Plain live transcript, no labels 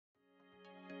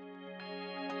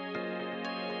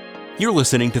You're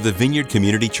listening to the Vineyard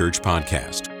Community Church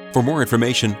podcast. For more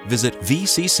information, visit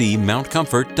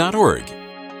vccmountcomfort.org.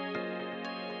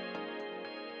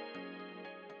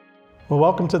 Well,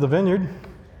 welcome to the Vineyard.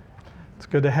 It's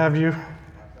good to have you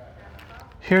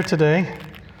here today.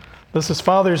 This is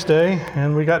Father's Day,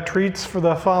 and we got treats for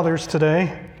the fathers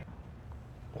today.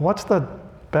 What's the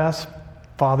best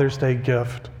Father's Day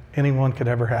gift anyone could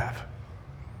ever have?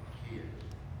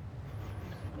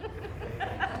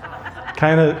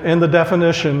 Kind of in the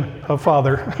definition of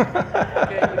father.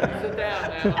 Okay, you can sit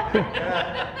down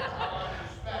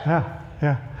now.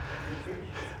 Yeah.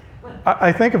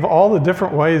 I think of all the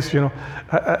different ways,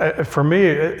 for me,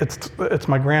 it's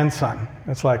my grandson.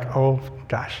 It's like, oh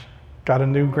gosh, got a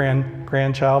new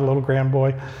grandchild, little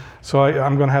grandboy. So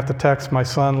I'm going to have to text my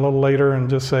son a little later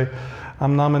and just say,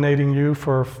 I'm nominating you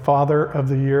for Father of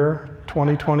the Year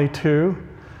 2022,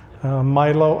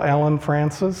 Milo Allen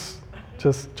Francis.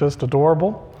 Just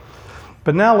adorable.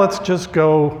 But now let's just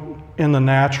go in the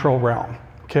natural realm,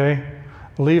 okay?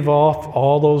 Leave off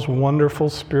all those wonderful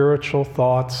spiritual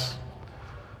thoughts.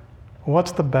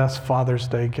 What's the best Father's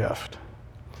Day gift?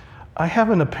 I have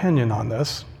an opinion on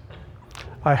this.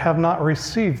 I have not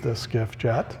received this gift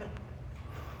yet.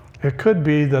 It could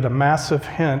be that a massive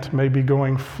hint may be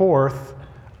going forth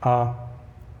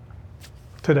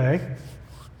today.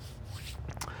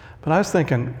 But I was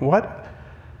thinking, what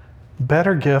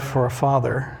better gift for a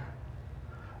father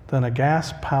than a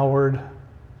gas-powered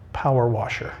power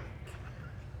washer?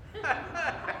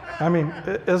 I mean,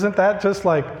 isn't that just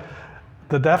like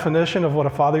the definition of what a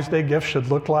Father's Day gift should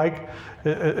look like?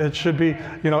 It should be,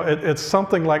 it's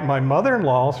something like my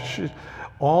mother-in-law.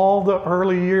 All the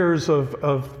early years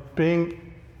of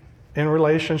being in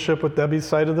relationship with Debbie's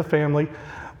side of the family,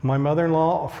 my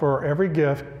mother-in-law, for every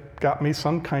gift, got me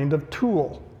some kind of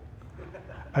tool.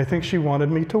 I think she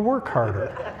wanted me to work harder.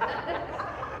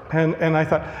 And I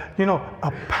thought,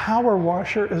 a power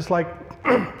washer is like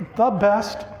the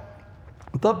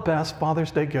best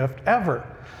Father's Day gift ever.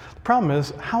 The problem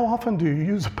is, how often do you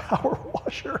use a power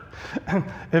washer? And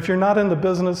if you're not in the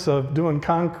business of doing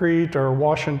concrete or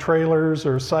washing trailers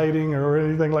or siding or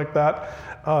anything like that,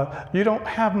 you don't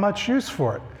have much use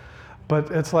for it. But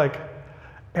it's like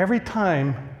every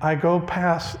time I go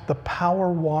past the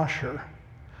power washer,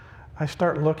 I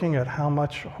start looking at how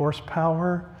much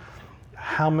horsepower,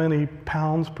 how many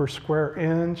pounds per square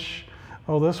inch.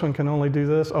 Oh, this one can only do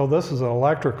this. Oh, this is an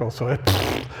electrical, so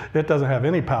it doesn't have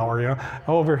any power,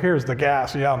 Oh, over here's the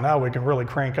gas. Yeah, now we can really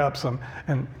crank up some.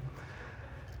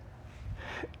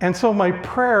 And so my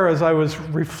prayer as I was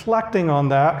reflecting on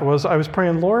that was I was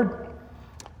praying, Lord,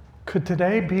 could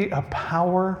today be a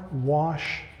power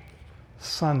wash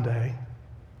Sunday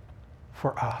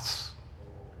for us?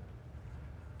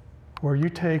 Where you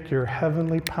take your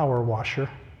heavenly power washer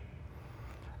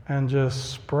and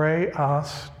just spray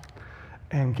us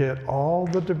and get all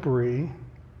the debris,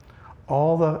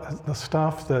 all the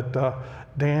stuff that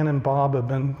Dan and Bob have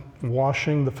been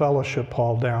washing the fellowship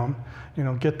hall down.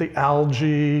 Get the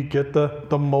algae, get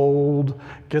the mold,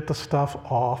 get the stuff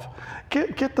off.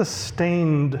 Get the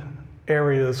stained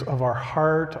areas of our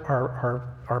heart,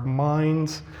 our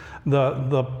minds,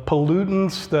 the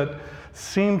pollutants that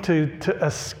seem to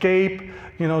escape,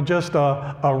 just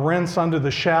a rinse under the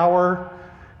shower.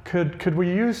 Could we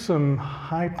use some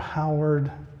high-powered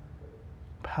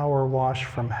power wash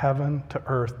from heaven to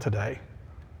earth today?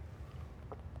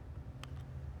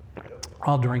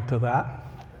 I'll drink to that.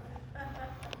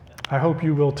 I hope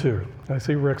you will too. I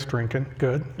see Rick's drinking.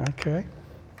 Good. Okay.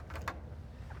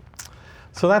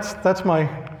 So that's my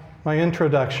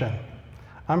introduction.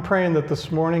 I'm praying that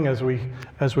this morning as we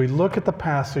look at the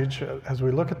passage, as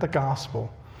we look at the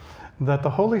gospel, that the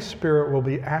Holy Spirit will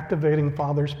be activating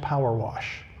Father's power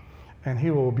wash, and he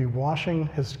will be washing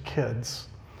his kids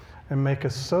and make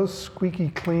us so squeaky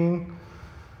clean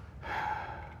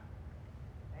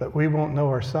that we won't know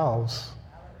ourselves,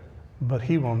 but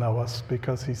he will know us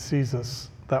because he sees us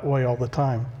that way all the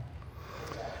time.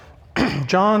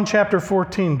 John chapter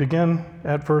 14, begin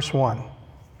at verse 1.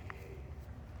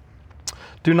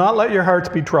 Do not let your hearts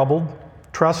be troubled.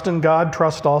 Trust in God,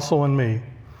 trust also in me.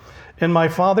 In my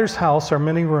Father's house are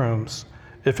many rooms.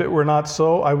 If it were not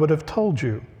so, I would have told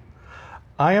you.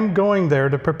 I am going there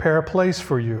to prepare a place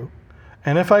for you.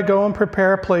 And if I go and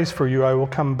prepare a place for you, I will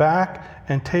come back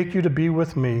and take you to be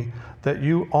with me, that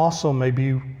you also may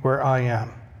be where I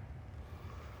am.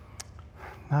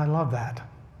 I love that.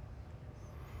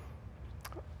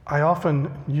 I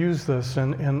often use this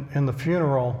in the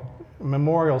funeral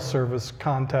memorial service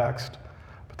context,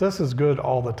 but this is good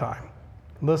all the time.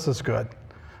 This is good.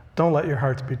 Don't let your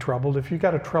hearts be troubled. If you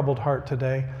got a troubled heart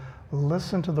today,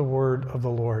 listen to the word of the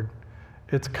Lord.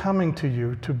 It's coming to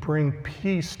you to bring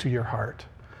peace to your heart,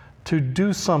 to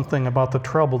do something about the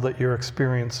trouble that you're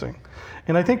experiencing.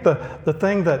 And I think the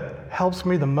thing that helps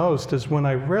me the most is when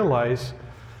I realize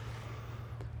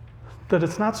that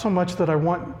it's not so much that I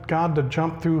want God to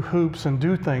jump through hoops and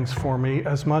do things for me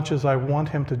as much as I want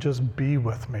him to just be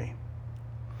with me.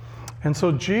 And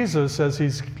so Jesus, as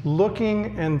he's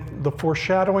looking, and the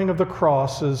foreshadowing of the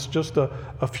cross is just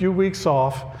a few weeks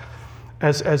off,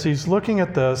 as he's looking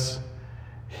at this,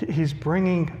 he's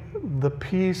bringing the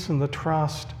peace and the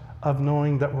trust of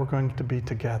knowing that we're going to be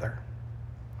together.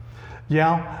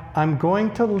 Yeah, I'm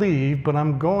going to leave, but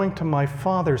I'm going to my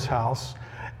Father's house,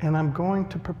 and I'm going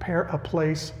to prepare a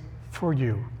place for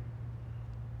you.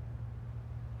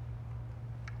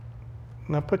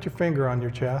 Now put your finger on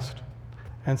your chest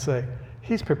and say,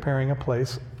 he's preparing a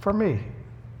place for me.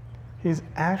 He's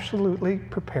absolutely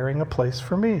preparing a place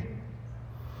for me.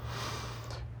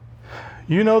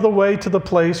 You know the way to the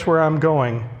place where I'm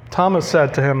going. Thomas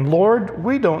said to him, Lord,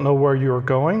 we don't know where you are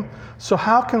going, so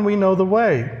how can we know the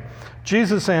way?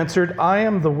 Jesus answered, I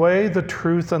am the way, the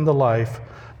truth, and the life.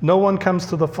 No one comes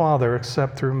to the Father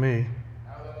except through me.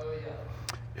 Hallelujah.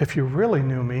 If you really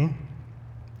knew me,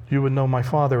 you would know my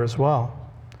Father as well.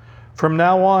 From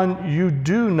now on, you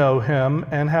do know him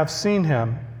and have seen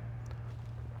him.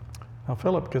 Now,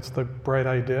 Philip gets the bright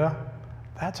idea.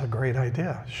 That's a great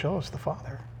idea. Show us the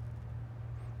Father.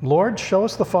 Lord, show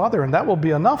us the Father, and that will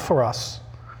be enough for us.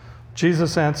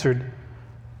 Jesus answered,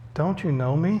 don't you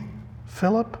know me,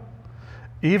 Philip?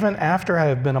 Even after I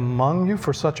have been among you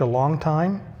for such a long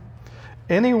time?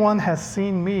 Anyone has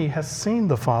seen me has seen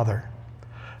the Father.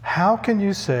 How can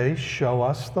you say, show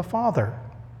us the Father?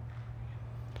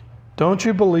 Don't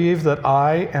you believe that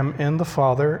I am in the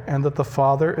Father and that the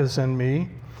Father is in me?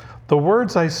 The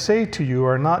words I say to you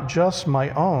are not just my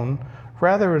own,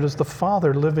 rather it is the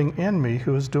Father living in me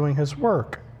who is doing his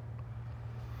work.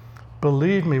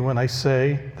 Believe me when I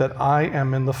say that I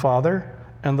am in the Father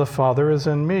and the Father is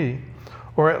in me,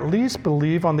 or at least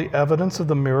believe on the evidence of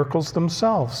the miracles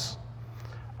themselves.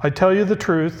 I tell you the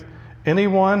truth,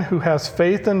 anyone who has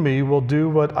faith in me will do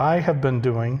what I have been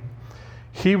doing.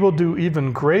 He will do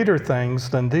even greater things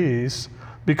than these,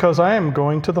 because I am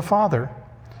going to the Father.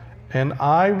 And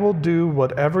I will do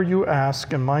whatever you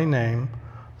ask in my name,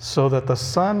 so that the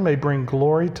Son may bring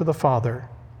glory to the Father.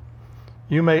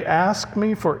 You may ask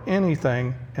me for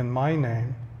anything in my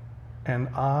name, and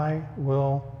I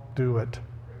will do it.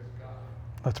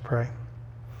 Let's pray.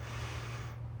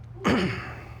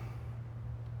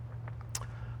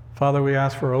 Father, we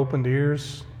ask for opened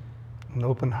ears and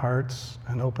open hearts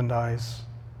and opened eyes,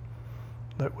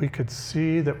 that we could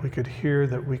see, that we could hear,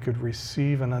 that we could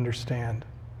receive and understand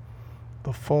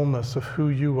the fullness of who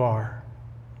you are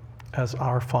as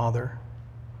our Father.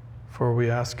 For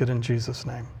we ask it in Jesus'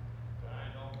 name.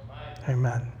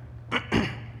 Amen.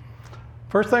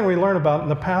 First thing we learn about in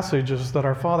the passage is that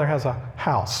our Father has a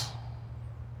house.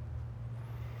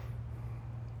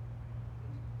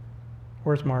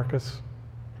 Where's Marcus?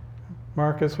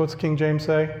 Marcus, what's King James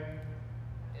say?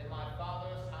 In my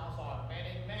Father's house are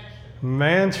many mansions.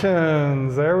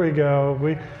 Mansions. There we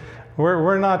go.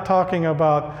 We're not talking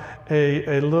about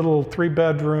a little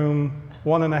 3-bedroom,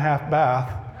 1.5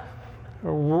 bath.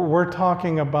 We're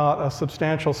talking about a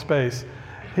substantial space.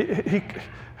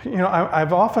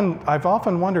 I've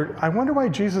often wondered. I wonder why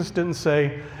Jesus didn't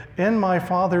say, "In my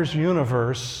Father's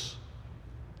universe,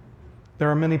 there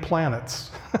are many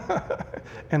planets,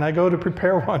 and I go to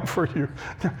prepare one for you."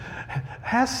 It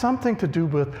has something to do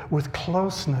with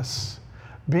closeness,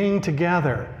 being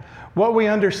together. What we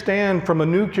understand from a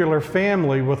nuclear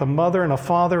family with a mother and a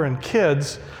father and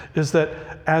kids is that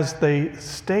as they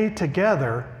stay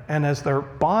together and as they're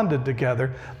bonded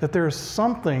together, that there's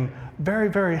something very,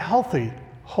 very healthy,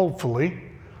 hopefully,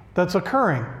 that's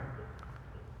occurring.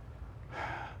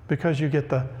 Because you get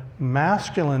the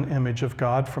masculine image of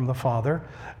God from the father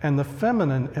and the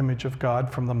feminine image of God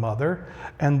from the mother,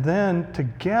 and then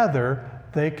together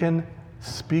they can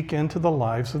speak into the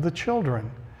lives of the children.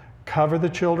 Cover the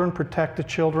children, protect the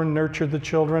children, nurture the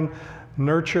child,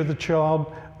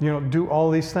 do all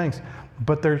these things.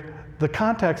 But the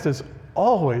context is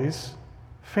always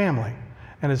family.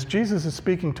 And as Jesus is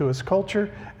speaking to his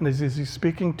culture, and as he's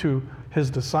speaking to his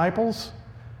disciples,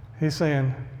 he's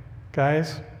saying,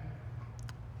 guys,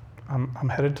 I'm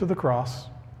headed to the cross,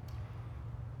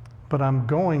 but I'm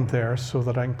going there so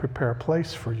that I can prepare a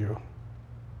place for you.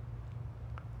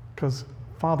 Because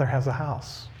Father has a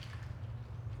house.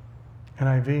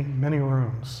 NIV, many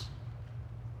rooms.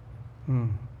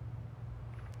 And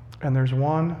there's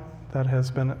one that has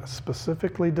been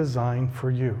specifically designed for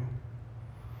you.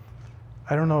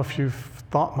 I don't know if you've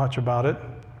thought much about it.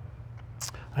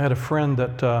 I had a friend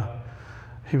that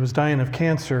he was dying of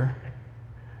cancer,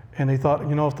 and he thought,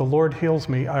 if the Lord heals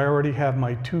me, I already have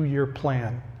my 2-year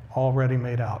plan already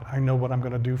made out. I know what I'm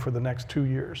going to do for the next 2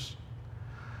 years.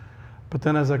 But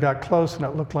then as I got close and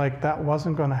it looked like that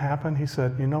wasn't going to happen, he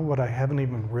said, what I haven't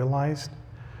even realized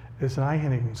is that I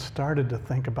hadn't even started to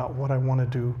think about what I want to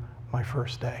do my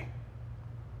first day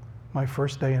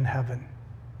in heaven.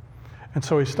 And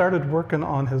so he started working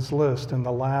on his list in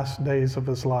the last days of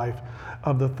his life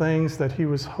of the things that he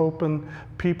was hoping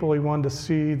people he wanted to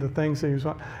see, the things that he was,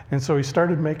 and so he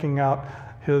started making out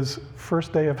his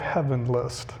first day of heaven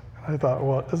list. And I thought,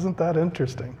 well, isn't that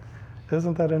interesting?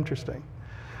 Isn't that interesting?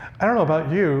 I don't know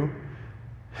about you.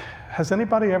 Has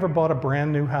anybody ever bought a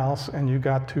brand new house and you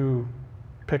got to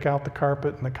pick out the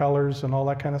carpet and the colors and all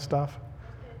that kind of stuff?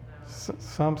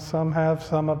 Some have,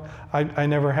 some have. I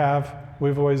never have.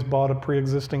 We've always bought a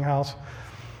pre-existing house.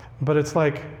 But it's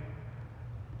like,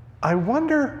 I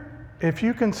wonder if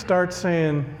you can start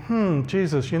saying,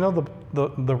 Jesus,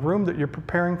 the room that you're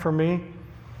preparing for me,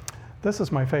 this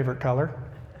is my favorite color.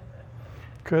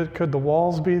 Could the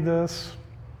walls be this?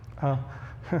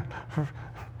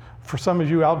 For some of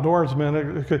you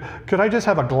outdoorsmen, could I just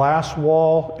have a glass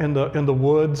wall in the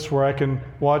woods where I can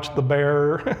watch the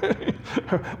bear,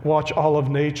 watch all of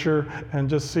nature, and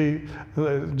just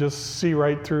see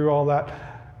right through all that?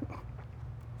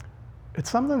 It's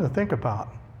something to think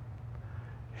about.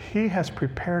 He has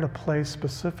prepared a place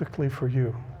specifically for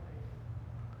you.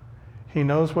 He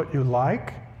knows what you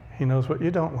like. He knows what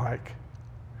you don't like.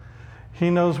 He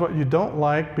knows what you don't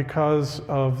like because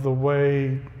of the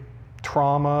way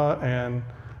trauma and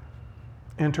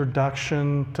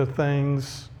introduction to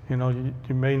things. You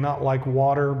may not like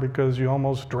water because you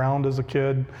almost drowned as a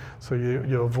kid, so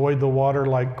you avoid the water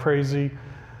like crazy.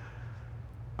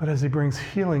 But as he brings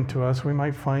healing to us, we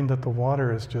might find that the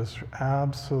water is just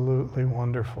absolutely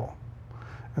wonderful.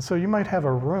 And so you might have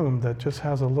a room that just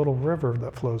has a little river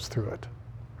that flows through it.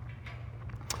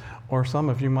 Or some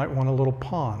of you might want a little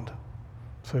pond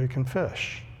so you can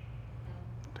fish.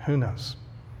 Who knows?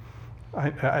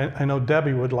 I know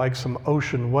Debbie would like some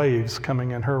ocean waves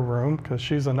coming in her room because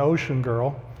she's an ocean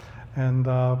girl, and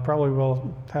probably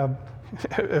will have,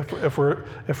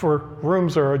 if our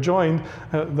rooms are adjoined,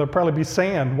 there'll probably be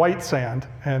sand, white sand,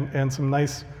 and some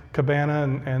nice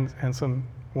cabana and some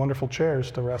wonderful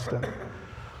chairs to rest in.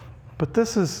 But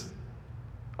this is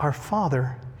our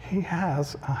Father. He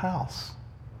has a house.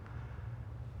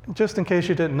 Just in case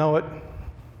you didn't know it,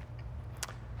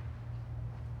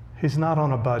 He's not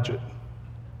on a budget.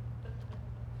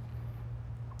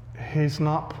 He's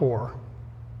not poor.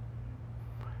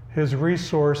 His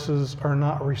resources are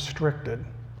not restricted.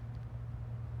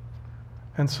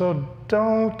 And so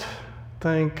don't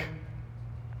think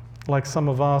like some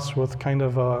of us with kind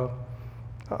of a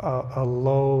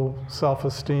low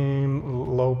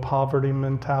self-esteem, low poverty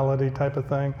mentality type of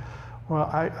thing. Well,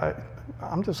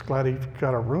 I'm just glad he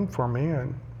got a room for me,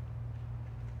 and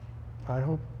I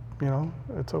hope,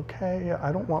 it's okay.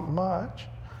 I don't want much.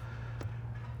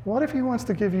 What if he wants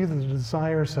to give you the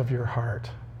desires of your heart?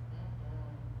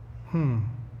 You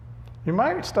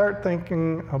might start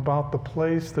thinking about the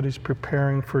place that he's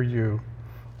preparing for you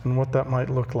and what that might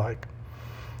look like.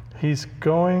 He's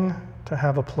going to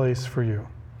have a place for you.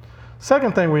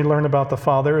 Second thing we learn about the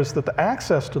Father is that the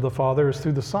access to the Father is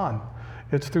through the Son.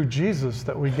 It's through Jesus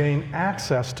that we gain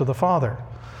access to the Father.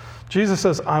 Jesus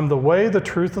says, I'm the way, the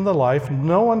truth, and the life.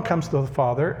 No one comes to the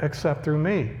Father except through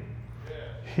me.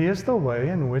 He is the way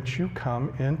in which you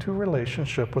come into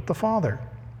relationship with the Father.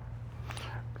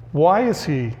 Why is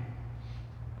he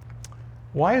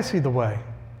the way?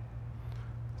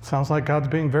 It sounds like God's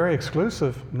being very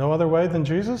exclusive. No other way than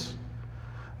Jesus?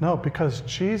 No, because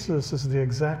Jesus is the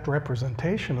exact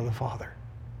representation of the Father.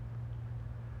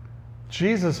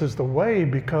 Jesus is the way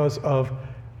because of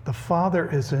the Father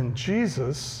is in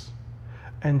Jesus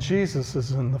and Jesus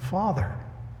is in the Father.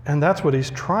 And that's what he's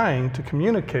trying to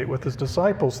communicate with his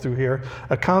disciples through here,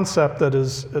 a concept that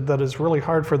is really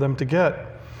hard for them to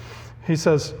get. He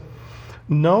says,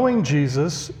 knowing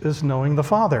Jesus is knowing the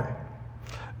Father.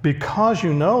 Because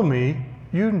you know me,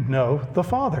 you know the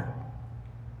Father.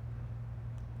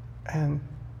 And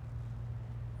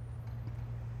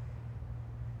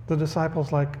the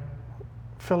disciples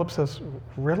Philip says,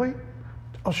 really?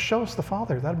 Oh, show us the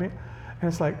Father. That'd be. And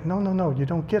it's like, no, you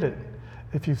don't get it.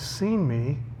 If you've seen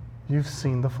me, you've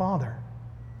seen the Father.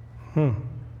 I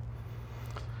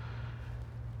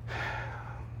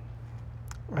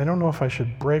don't know if I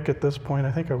should break at this point.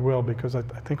 I think I will, because I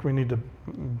think we need to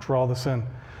draw this in.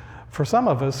 For some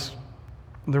of us,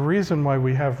 the reason why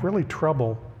we have really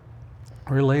trouble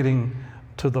relating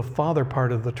to the Father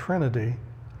part of the Trinity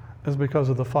is because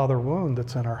of the Father wound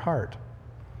that's in our heart.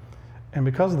 And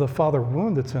because of the Father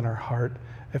wound that's in our heart,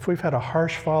 if we've had a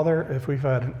harsh father, if we've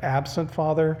had an absent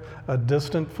father, a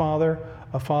distant father,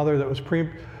 a father that was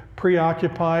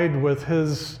preoccupied with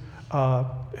his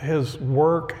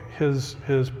work, his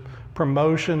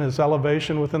promotion, his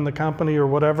elevation within the company or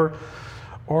whatever,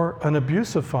 or an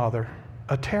abusive father,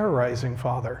 a terrorizing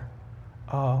father,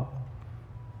 a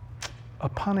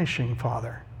punishing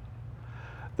father,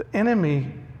 the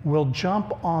enemy will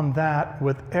jump on that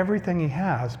with everything he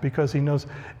has, because he knows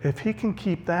if he can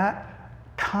keep that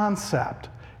concept,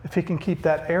 if he can keep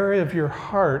that area of your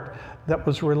heart that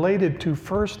was related to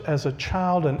first as a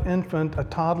child, an infant, a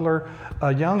toddler,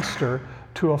 a youngster,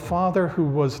 to a father who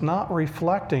was not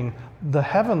reflecting the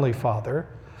Heavenly Father,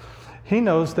 he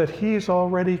knows that he's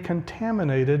already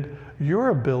contaminated your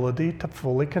ability to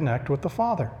fully connect with the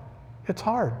Father. It's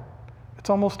hard. It's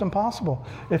almost impossible.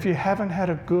 If you haven't had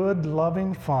a good,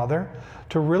 loving father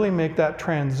to really make that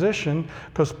transition,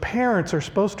 because parents are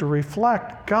supposed to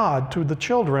reflect God to the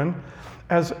children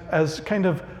as kind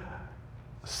of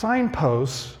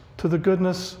signposts to the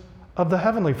goodness of the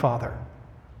Heavenly Father.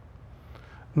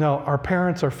 Now, our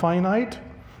parents are finite,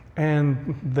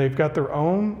 and they've got their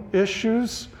own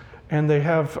issues, and they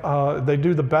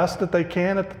do the best that they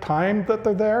can at the time that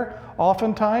they're there,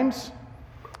 oftentimes,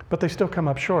 but they still come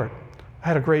up short. I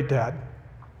had a great dad.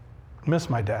 Miss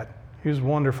my dad. He was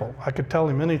wonderful. I could tell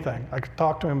him anything. I could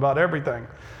talk to him about everything.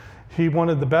 He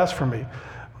wanted the best for me.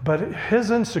 But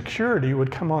his insecurity would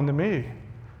come on to me.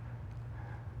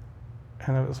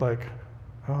 And it was like,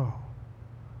 oh,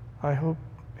 I hope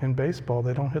in baseball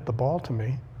they don't hit the ball to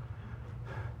me,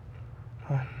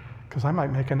 because I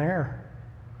might make an error.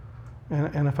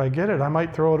 And if I get it, I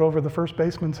might throw it over the first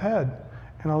baseman's head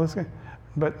and all this.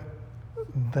 But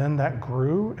then that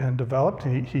grew and developed.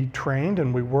 He trained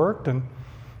and we worked, and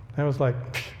it was like,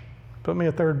 put me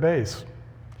at third base.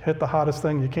 Hit the hottest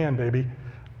thing you can, baby.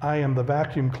 I am the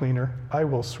vacuum cleaner. I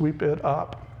will sweep it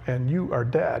up, and you are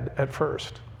dead at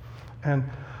first. And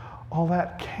all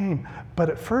that came. But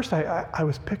at first I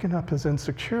was picking up his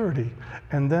insecurity.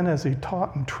 And then as he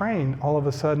taught and trained, all of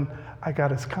a sudden I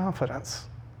got his confidence.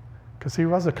 Because he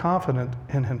wasn't confident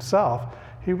in himself.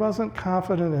 He wasn't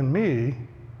confident in me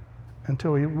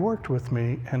until he worked with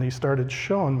me and he started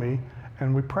showing me,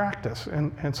 and we practiced.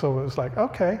 And so it was like,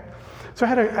 okay. So I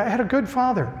had a good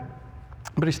father,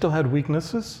 but he still had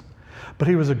weaknesses. But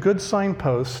he was a good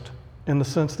signpost in the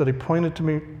sense that he pointed to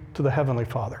me to the Heavenly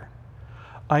Father.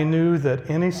 I knew that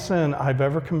any sin I've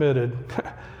ever committed,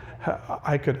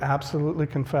 I could absolutely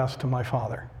confess to my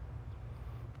Father.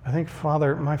 I think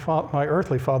my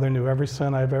earthly father knew every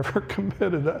sin I've ever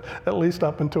committed, at least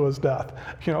up until his death.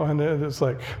 And it's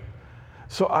like,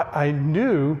 so I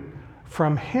knew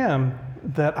from him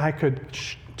that I could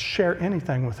share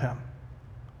anything with him.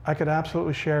 I could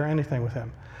absolutely share anything with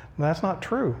him. And that's not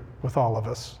true with all of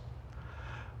us.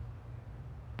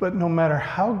 But no matter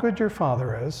how good your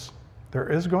father is, there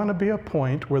is going to be a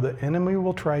point where the enemy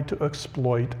will try to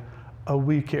exploit a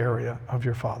weak area of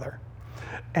your father.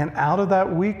 And out of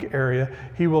that weak area,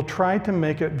 he will try to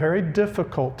make it very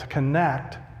difficult to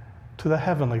connect to the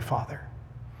Heavenly Father.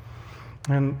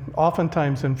 And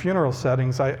oftentimes in funeral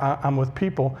settings, I'm with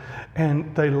people,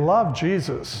 and they love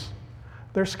Jesus.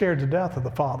 They're scared to death of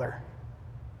the Father.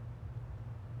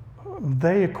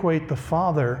 They equate the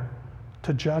Father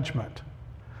to judgment.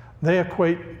 They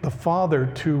equate the Father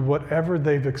to whatever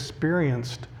they've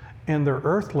experienced in their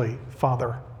earthly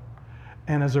father.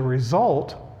 And as a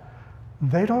result,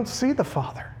 they don't see the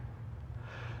Father.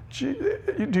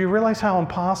 Do you realize how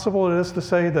impossible it is to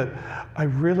say that I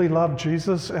really love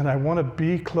Jesus and I want to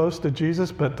be close to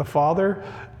Jesus, but the Father,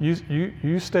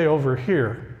 you stay over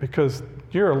here because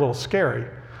you're a little scary.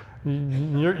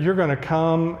 You're going to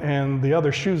come and the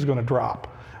other shoe's going to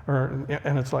drop.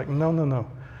 And it's like, no.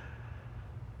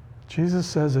 Jesus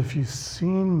says, if you've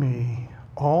seen me,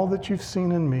 all that you've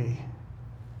seen in me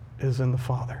is in the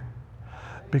Father,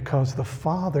 because the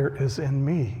Father is in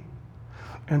me.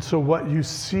 And so what you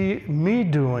see me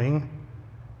doing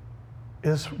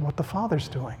is what the Father's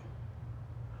doing.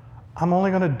 I'm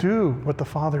only going to do what the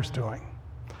Father's doing.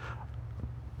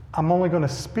 I'm only going to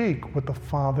speak what the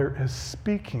Father is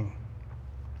speaking.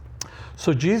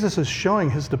 So Jesus is showing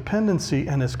his dependency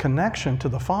and his connection to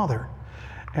the Father.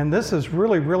 And this is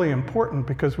really, really important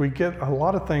because we get a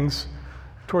lot of things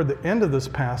toward the end of this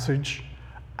passage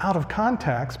out of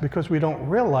context because we don't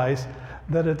realize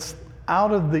that it's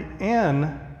out of the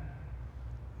in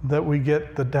that we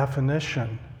get the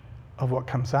definition of what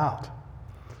comes out.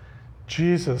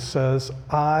 Jesus says,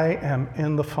 I am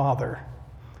in the Father,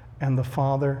 and the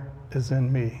Father is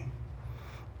in me.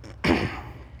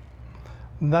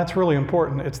 And that's really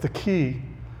important. It's the key,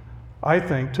 I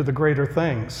think, to the greater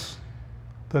things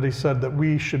that he said that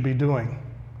we should be doing.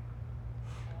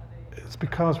 It's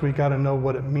because we got to know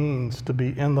what it means to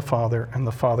be in the Father and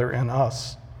the Father in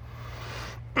us.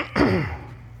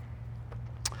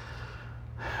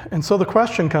 And so the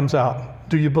question comes out,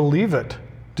 do you believe it?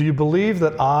 Do you believe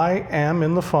that I am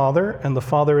in the Father and the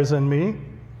Father is in me?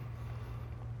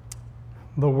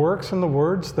 The works and the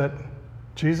words that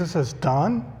Jesus has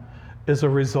done is a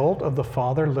result of the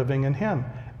Father living in him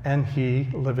and he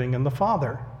living in the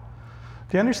Father.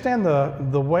 Do you understand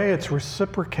the way it's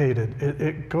reciprocated?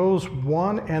 It goes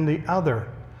one and the other.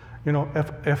 You know,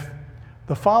 if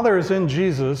the Father is in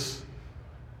Jesus,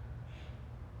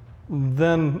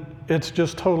 then it's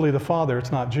just totally the Father,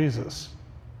 it's not Jesus.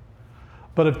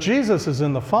 But if Jesus is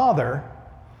in the Father,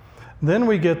 then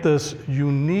we get this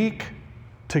unique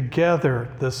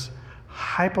together, this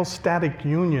hypostatic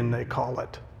union, they call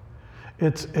it.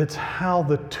 It's how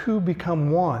the two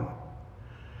become one.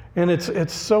 And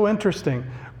it's so interesting.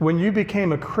 When you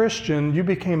became a Christian, you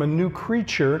became a new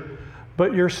creature,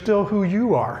 but you're still who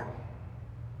you are.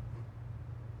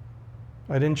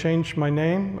 I didn't change my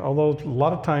name, although a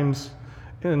lot of times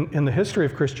in the history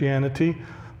of Christianity,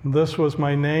 this was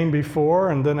my name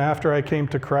before, and then after I came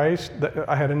to Christ,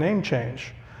 I had a name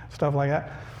change, stuff like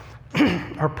that.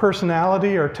 Our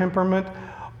personality, our temperament,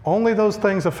 only those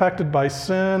things affected by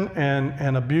sin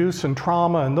and abuse and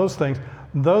trauma and those things,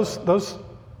 those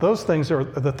things are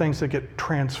the things that get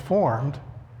transformed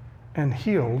and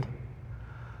healed.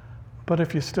 But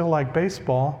if you still like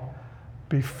baseball,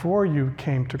 before you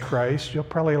came to Christ, you'll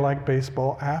probably like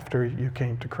baseball after you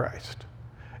came to Christ.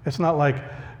 It's not like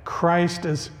Christ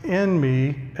is in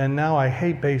me and now I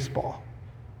hate baseball.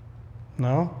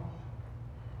 No?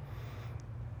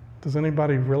 Does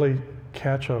anybody really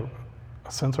catch a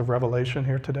sense of revelation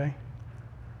here today?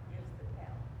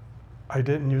 I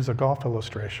didn't use a golf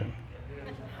illustration.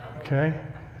 Okay?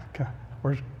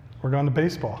 We're going to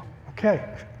baseball.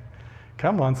 Okay.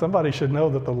 Come on, somebody should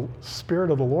know that the Spirit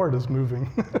of the Lord is moving.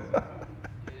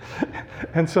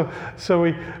 And so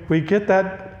we get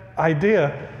that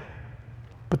idea,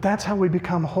 but that's how we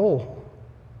become whole.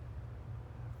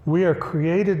 We are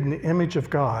created in the image of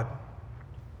God.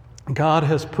 God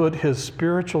has put his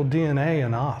spiritual DNA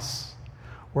in us.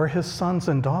 We're his sons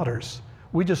and daughters.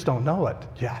 We just don't know it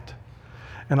yet.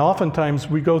 And oftentimes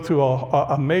we go through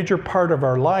a major part of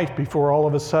our life before all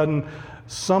of a sudden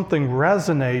something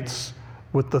resonates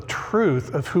with the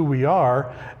truth of who we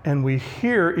are, and we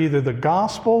hear either the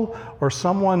gospel or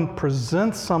someone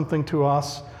presents something to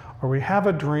us, or we have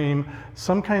a dream,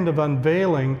 some kind of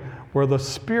unveiling where the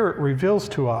Spirit reveals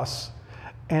to us,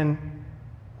 and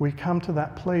we come to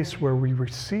that place where we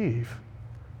receive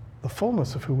the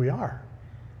fullness of who we are.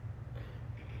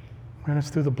 And it's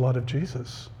through the blood of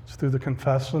Jesus. It's through the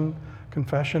confession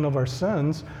of our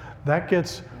sins. That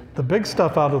gets the big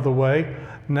stuff out of the way.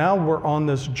 Now we're on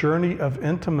this journey of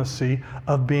intimacy,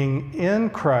 of being in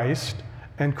Christ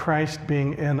and Christ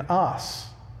being in us.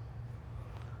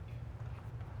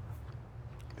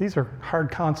 These are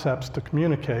hard concepts to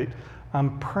communicate.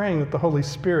 I'm praying that the Holy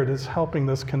Spirit is helping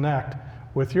this connect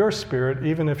with your spirit,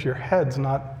 even if your head's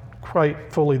not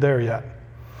quite fully there yet.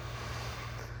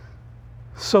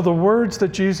 So the words that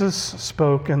Jesus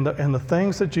spoke and the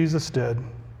things that Jesus did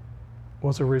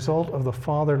was a result of the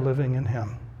Father living in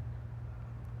him.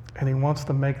 And he wants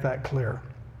to make that clear.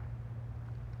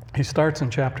 He starts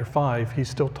in chapter 5. He's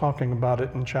still talking about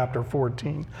it in chapter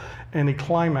 14. And he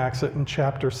climaxes it in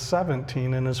chapter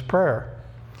 17 in his prayer.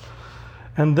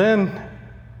 And then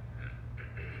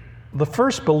the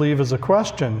first believe is a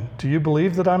question. Do you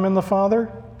believe that I'm in the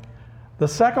Father? The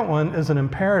second one is an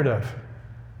imperative.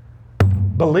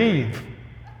 Believe.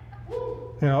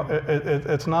 You know,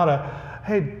 it's not a,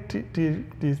 hey, do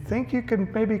you think you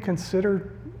could maybe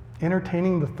consider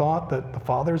entertaining the thought that the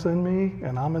Father's in me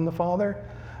and I'm in the Father?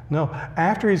 No.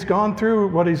 After he's gone through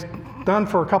what he's done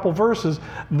for a couple verses,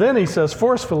 then he says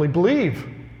forcefully, believe.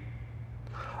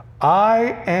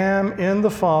 I am in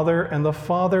the Father and the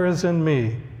Father is in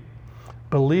me.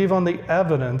 Believe on the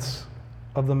evidence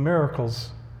of the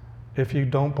miracles if you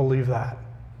don't believe that.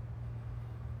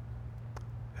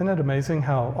 Isn't it amazing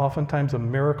how oftentimes a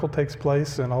miracle takes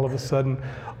place and all of a sudden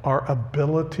our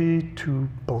ability to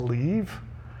believe,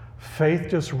 faith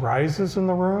just rises in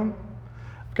the room?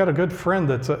 I've got a good friend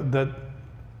that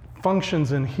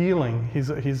functions in healing.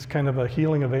 He's kind of a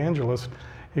healing evangelist.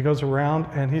 He goes around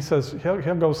and he says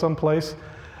he'll go someplace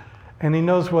and he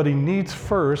knows what he needs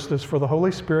first is for the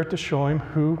Holy Spirit to show him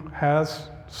who has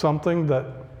something that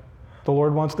the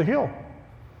Lord wants to heal.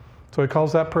 So he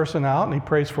calls that person out and he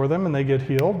prays for them and they get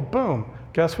healed. Boom.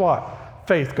 Guess what?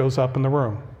 Faith goes up in the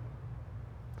room.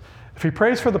 If he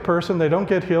prays for the person, they don't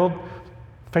get healed,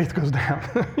 faith goes down.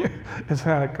 It's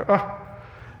kind of, oh.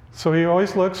 So he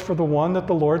always looks for the one that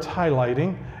the Lord's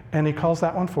highlighting, and he calls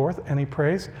that one forth, and he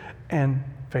prays, and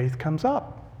faith comes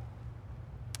up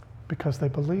because they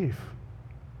believe.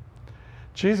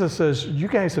 Jesus says, you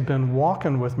guys have been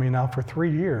walking with me now for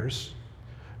 3 years.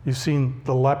 You've seen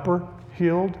the leper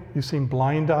healed. You've seen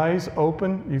blind eyes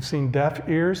open. You've seen deaf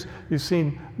ears. You've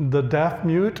seen the deaf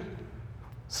mute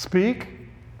speak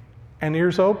and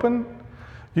ears open.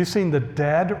 You've seen the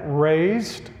dead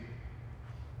raised.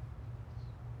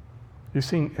 You've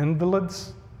seen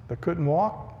invalids that couldn't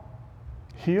walk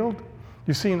healed.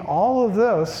 You've seen all of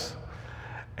this,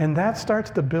 and that starts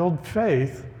to build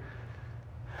faith.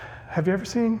 Have you ever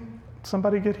seen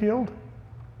somebody get healed?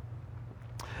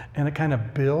 And it kind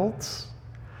of builds.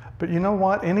 But you know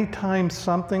what? Anytime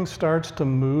something starts to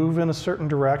move in a certain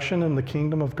direction in the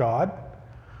kingdom of God,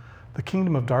 the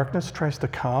kingdom of darkness tries to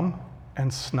come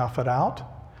and snuff it out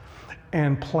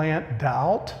and plant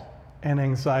doubt and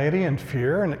anxiety and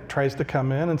fear, and it tries to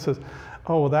come in and says,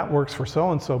 oh, well, that works for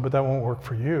so-and-so, but that won't work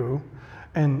for you.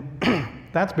 And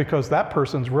that's because that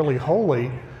person's really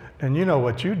holy, and you know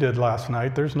what you did last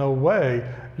night. There's no way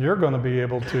you're going to be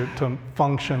able to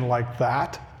function like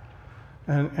that.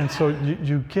 And so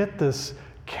you get this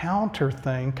counter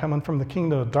thing coming from the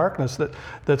kingdom of darkness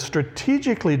that's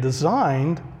strategically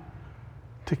designed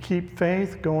to keep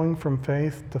faith going from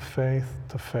faith to faith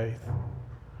to faith.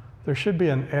 There should be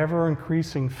an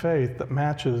ever-increasing faith that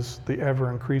matches the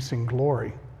ever-increasing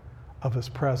glory of His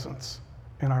presence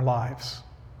in our lives.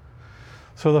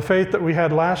 So the faith that we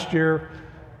had last year,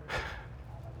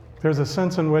 there's a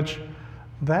sense in which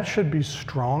that should be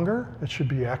stronger, it should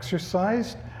be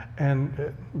exercised,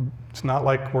 and it's not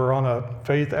like we're on a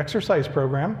faith exercise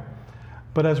program,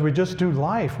 but as we just do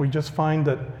life, we just find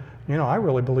that, I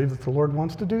really believe that the Lord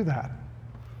wants to do that,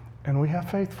 and we have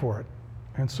faith for it.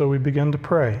 And so we begin to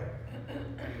pray.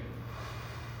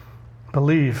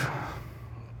 Believe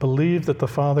that the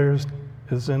Father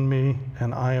is in me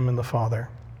and I am in the Father.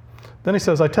 Then he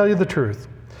says, I tell you the truth.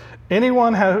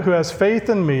 Anyone who has faith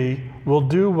in me will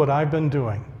do what I've been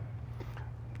doing.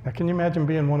 Now, can you imagine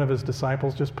being one of his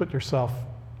disciples? Just put yourself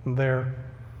there.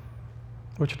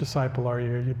 Which disciple are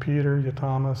you? Are you Peter? You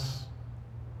Thomas?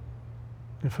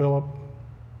 You Philip?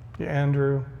 You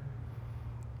Andrew?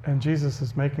 And Jesus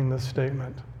is making this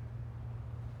statement.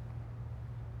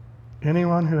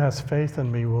 Anyone who has faith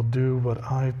in me will do what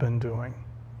I've been doing.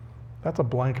 That's a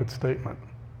blanket statement.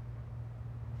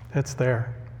 It's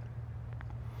there.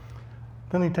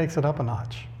 Then he takes it up a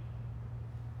notch.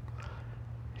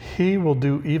 He will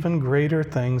do even greater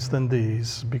things than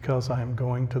these because I am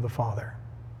going to the Father.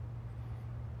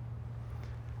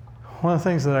 One of the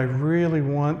things that I really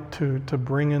want to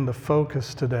bring into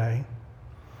focus today,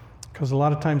 because a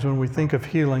lot of times when we think of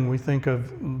healing, we think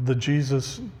of the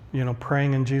Jesus,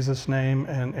 praying in Jesus' name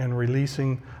and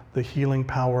releasing the healing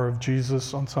power of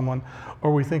Jesus on someone.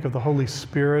 Or we think of the Holy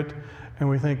Spirit, and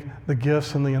we think the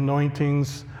gifts and the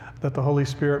anointings that the Holy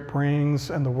Spirit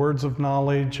brings, and the words of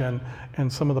knowledge, and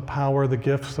some of the power, the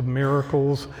gifts of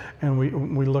miracles, and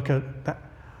we look at that.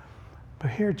 But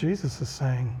here Jesus is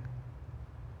saying,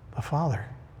 the Father.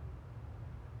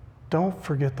 Don't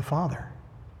forget the Father.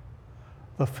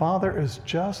 The Father is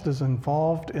just as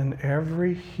involved in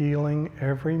every healing,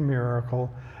 every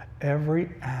miracle, every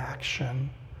action.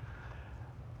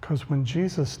 Because when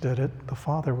Jesus did it, the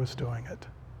Father was doing it.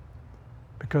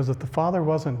 Because if the Father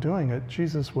wasn't doing it,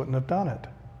 Jesus wouldn't have done it.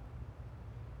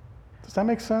 Does that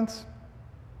make sense?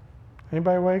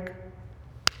 Anybody awake?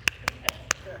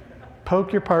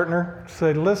 Poke your partner.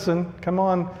 Say, listen, come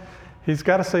on. He's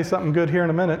got to say something good here in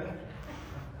a minute.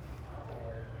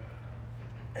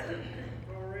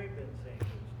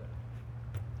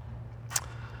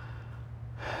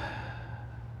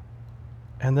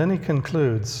 And then he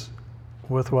concludes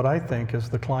with what I think is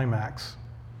the climax.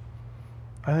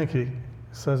 I think he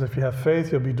says, if you have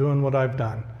faith, you'll be doing what I've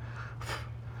done.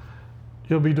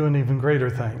 You'll be doing even greater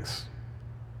things.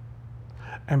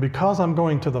 And because I'm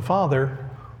going to the Father,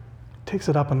 takes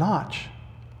it up a notch.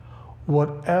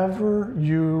 Whatever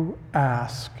you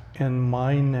ask in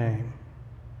my name,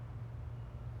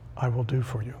 I will do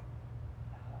for you.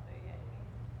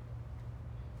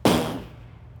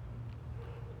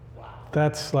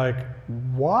 That's like,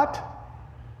 what?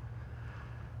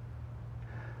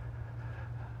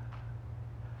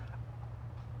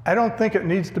 I don't think it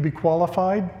needs to be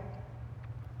qualified,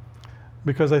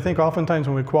 because I think oftentimes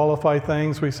when we qualify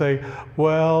things, we say,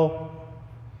 well,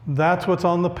 That's what's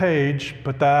on the page,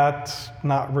 but that's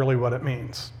not really what it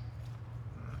means.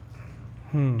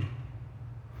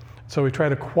 So we try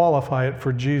to qualify it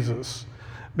for Jesus,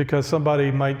 because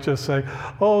somebody might just say,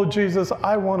 oh, Jesus,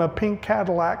 I want a pink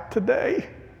Cadillac today.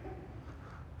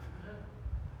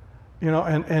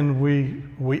 And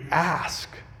we ask,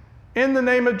 in the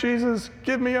name of Jesus,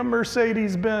 give me a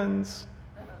Mercedes-Benz.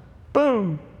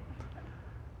 Boom.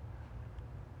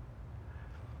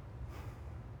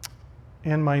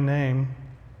 In my name,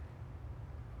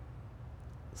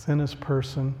 it's in his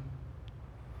person.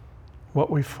 What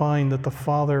we find that the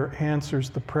Father answers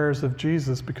the prayers of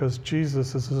Jesus because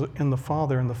Jesus is in the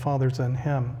Father and the Father's in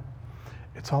him.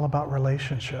 It's all about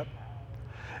relationship.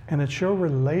 And it's your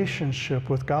relationship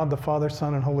with God the Father,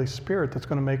 Son, and Holy Spirit that's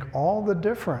going to make all the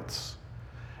difference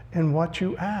in what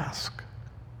you ask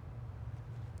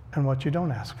and what you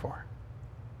don't ask for.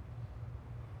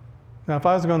 Now, if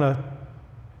I was going to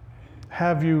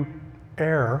have you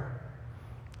err,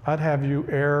 I'd have you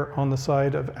err on the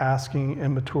side of asking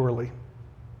immaturely.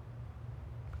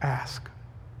 Ask.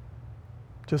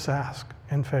 Just ask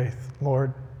in faith.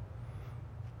 Lord,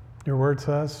 your word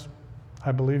says,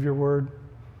 I believe your word.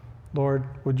 Lord,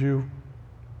 would you?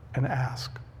 And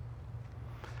ask.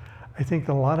 I think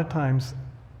that a lot of times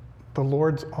the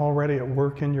Lord's already at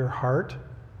work in your heart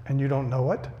and you don't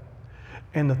know it.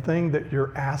 And the thing that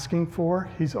you're asking for,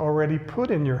 he's already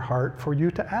put in your heart for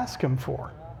you to ask him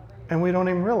for. And we don't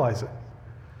even realize it.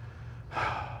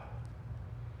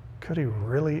 Could he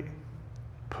really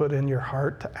put in your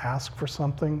heart to ask for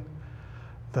something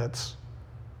that's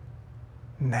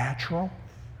natural?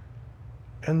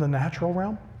 In the natural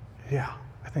realm? Yeah,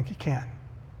 I think he can.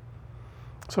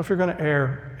 So if you're going to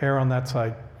err on that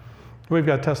side. We've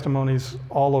got testimonies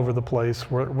all over the place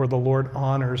where the Lord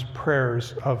honors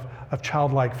prayers of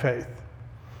childlike faith.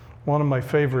 One of my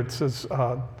favorites is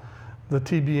the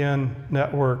TBN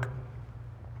network.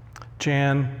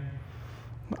 Jan,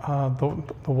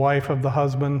 the wife of the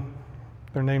husband,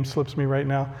 their name slips me right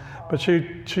now, but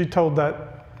she told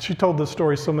this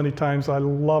story so many times. I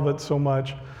love it so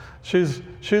much. She's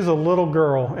a little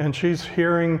girl and she's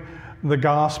hearing the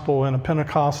gospel in a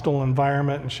Pentecostal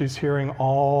environment, and she's hearing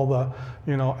all the,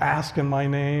 ask in my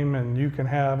name and you can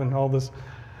have and all this,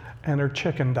 and her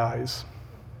chicken dies.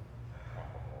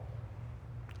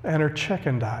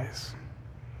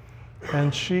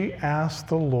 And she asked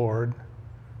the Lord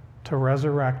to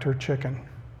resurrect her chicken.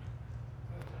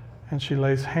 And she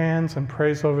lays hands and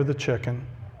prays over the chicken.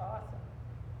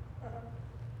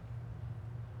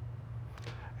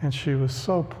 And she was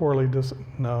so poorly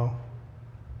no.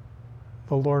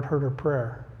 The Lord heard her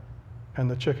prayer,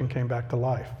 and the chicken came back to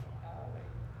life.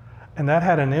 And that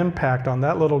had an impact on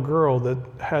that little girl that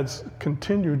has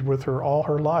continued with her all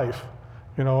her life.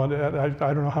 And I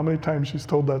don't know how many times she's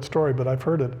told that story, but I've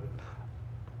heard it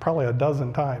probably a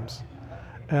dozen times.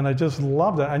 And I just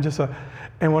love that.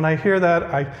 And when I hear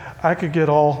that, I could get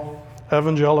all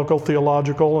evangelical,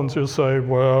 theological, and just say,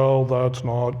 well, that's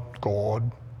not God.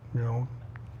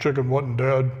 Chicken wasn't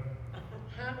dead.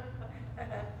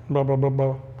 Blah, blah, blah,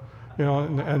 blah.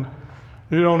 And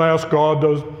you don't ask God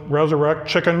to resurrect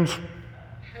chickens.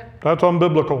 That's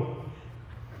unbiblical.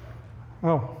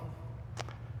 Oh.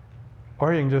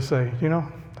 Or you can just say,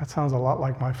 that sounds a lot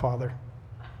like my father.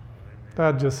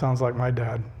 That just sounds like my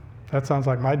dad. That sounds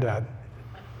like my dad.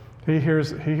 He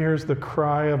hears the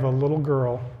cry of a little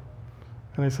girl,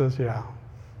 and he says, yeah,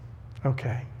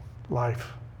 okay,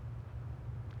 life,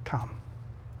 come.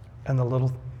 And the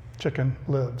little chicken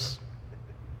lives.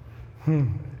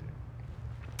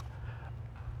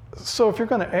 So if you're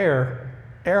going to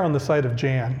err on the side of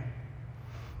Jan.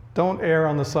 Don't err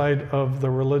on the side of the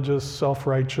religious,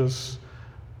 self-righteous,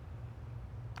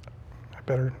 I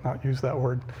better not use that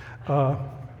word,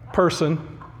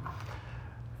 person.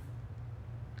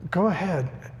 Go ahead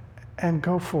and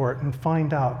go for it and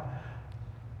find out.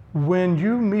 When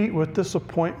you meet with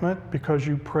disappointment because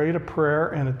you prayed a prayer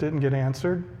and it didn't get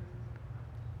answered,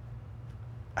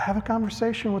 have a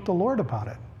conversation with the Lord about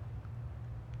it.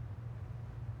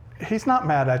 He's not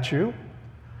mad at you.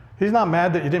 He's not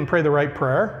mad that you didn't pray the right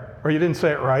prayer or you didn't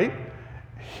say it right.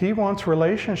 He wants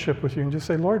relationship with you, and just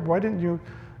say, Lord, why didn't you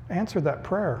answer that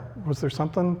prayer? Was there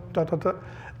something,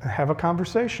 And have a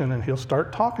conversation, and he'll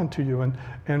start talking to you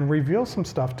and reveal some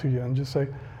stuff to you, and just say,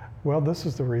 well, this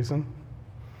is the reason.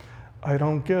 I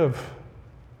don't give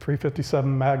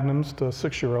 357 Magnums to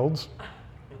 6-year-olds.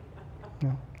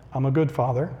 I'm a good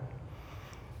father.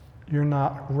 You're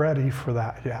not ready for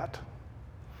that yet.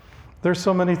 There's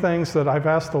so many things that I've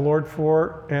asked the Lord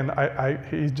for, and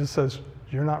he just says,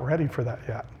 you're not ready for that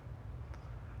yet.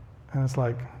 And it's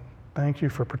like, thank you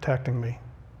for protecting me.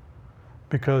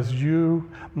 because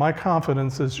my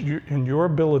confidence is in your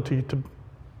ability to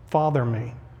father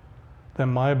me than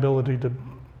my ability to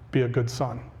be a good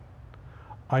son.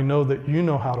 I know that you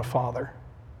know how to father.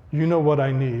 You know what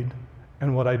I need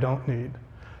and what I don't need.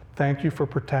 Thank you for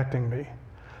protecting me.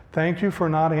 Thank you for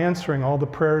not answering all the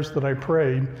prayers that I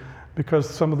prayed, because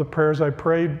some of the prayers I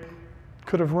prayed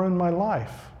could have ruined my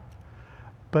life.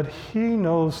 But he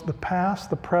knows the past,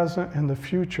 the present, and the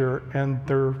future, and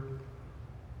they're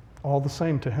all the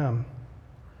same to him.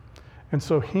 And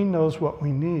so he knows what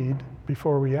we need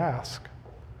before we ask,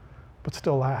 but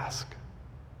still ask.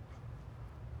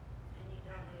 And you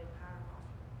don't need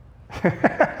a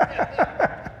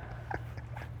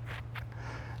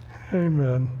Powerball.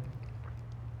 Amen.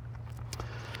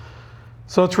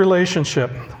 So it's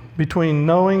relationship between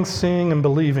knowing, seeing, and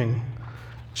believing.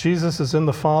 Jesus is in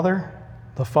the Father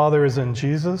is in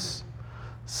Jesus.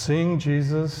 Seeing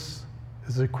Jesus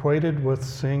is equated with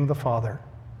seeing the Father.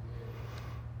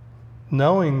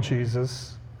 Knowing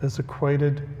Jesus is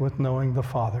equated with knowing the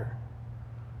Father.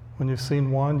 When you've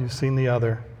seen one, you've seen the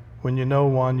other. When you know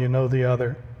one, you know the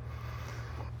other.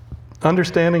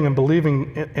 Understanding and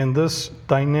believing in this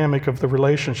dynamic of the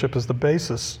relationship is the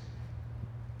basis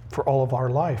for all of our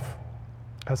life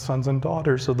as sons and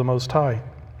daughters of the Most High.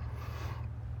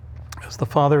 As the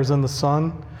Father is in the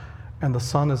Son, and the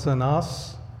Son is in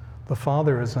us, the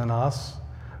Father is in us,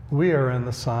 we are in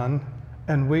the Son,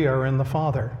 and we are in the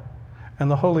Father. And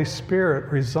the Holy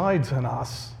Spirit resides in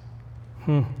us.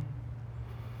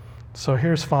 So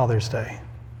here's Father's Day.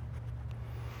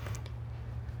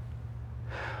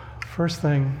 First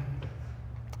thing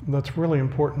that's really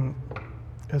important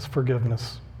is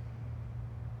forgiveness.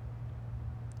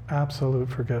 Absolute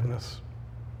forgiveness.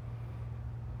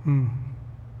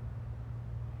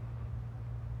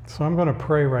 So I'm going to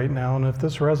pray right now, and if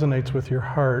this resonates with your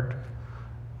heart,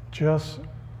 just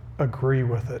agree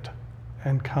with it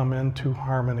and come into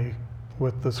harmony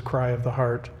with this cry of the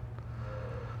heart.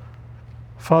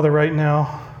 Father, right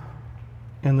now,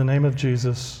 in the name of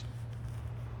Jesus,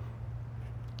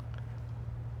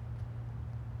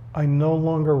 I no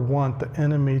longer want the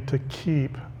enemy to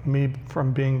keep me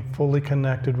from being fully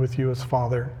connected with you as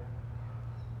Father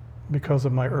because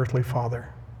of my earthly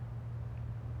father.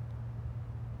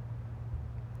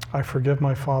 I forgive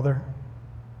my father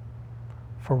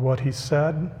for what he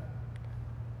said.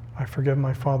 I forgive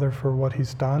my father for what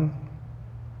he's done.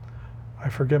 I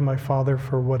forgive my father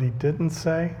for what he didn't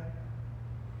say.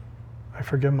 I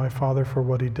forgive my father for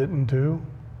what he didn't do.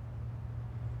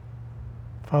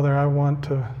 Father, I want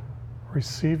to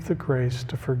receive the grace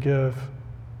to forgive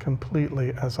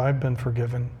completely as I've been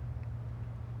forgiven.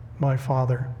 My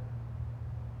father,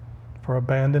 for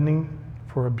abandoning,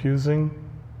 for abusing,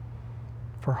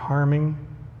 for harming,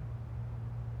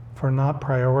 for not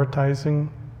prioritizing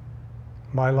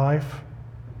my life.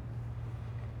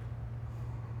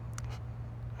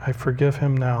 I forgive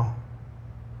him now,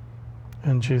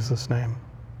 in Jesus' name.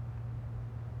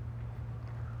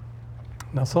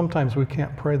 Now, sometimes we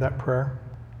can't pray that prayer,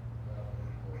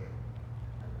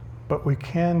 but we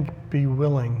can be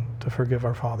willing to forgive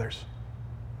our fathers.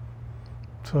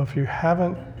 So if you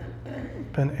haven't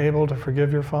been able to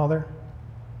forgive your father,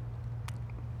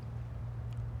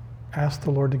 ask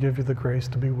the Lord to give you the grace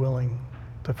to be willing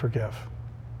to forgive.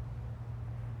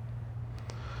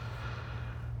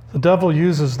 The devil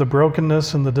uses the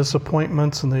brokenness and the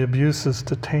disappointments and the abuses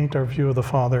to taint our view of the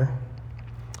Father.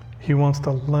 He wants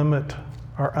to limit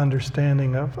our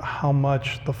understanding of how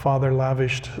much the Father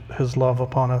lavished his love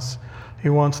upon us. He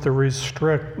wants to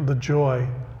restrict the joy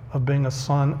of being a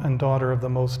son and daughter of the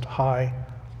Most High,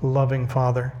 loving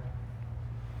Father.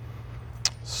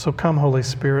 So come, Holy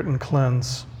Spirit, and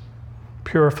cleanse.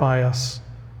 Purify us.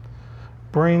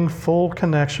 Bring full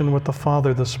connection with the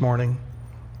Father this morning,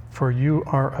 for you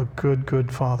are a good,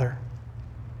 good Father.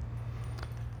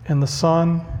 In the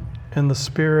Son, in the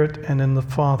Spirit, and in the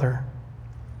Father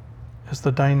is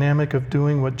the dynamic of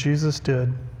doing what Jesus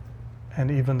did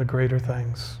and even the greater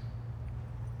things,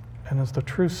 and is the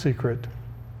true secret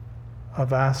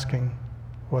of asking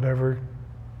whatever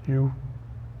you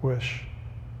wish,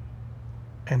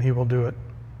 and he will do it.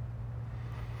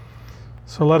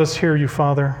 So let us hear you,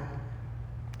 Father,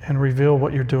 and reveal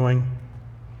what you're doing,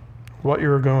 what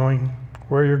you're going,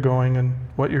 where you're going, and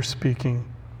what you're speaking,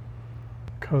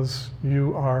 because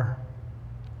you are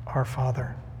our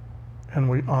Father, and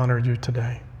we honor you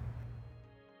today.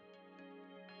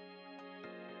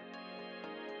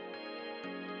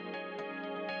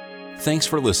 Thanks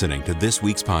for listening to this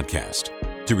week's podcast.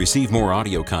 To receive more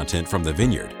audio content from the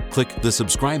Vineyard, click the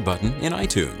subscribe button in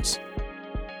iTunes.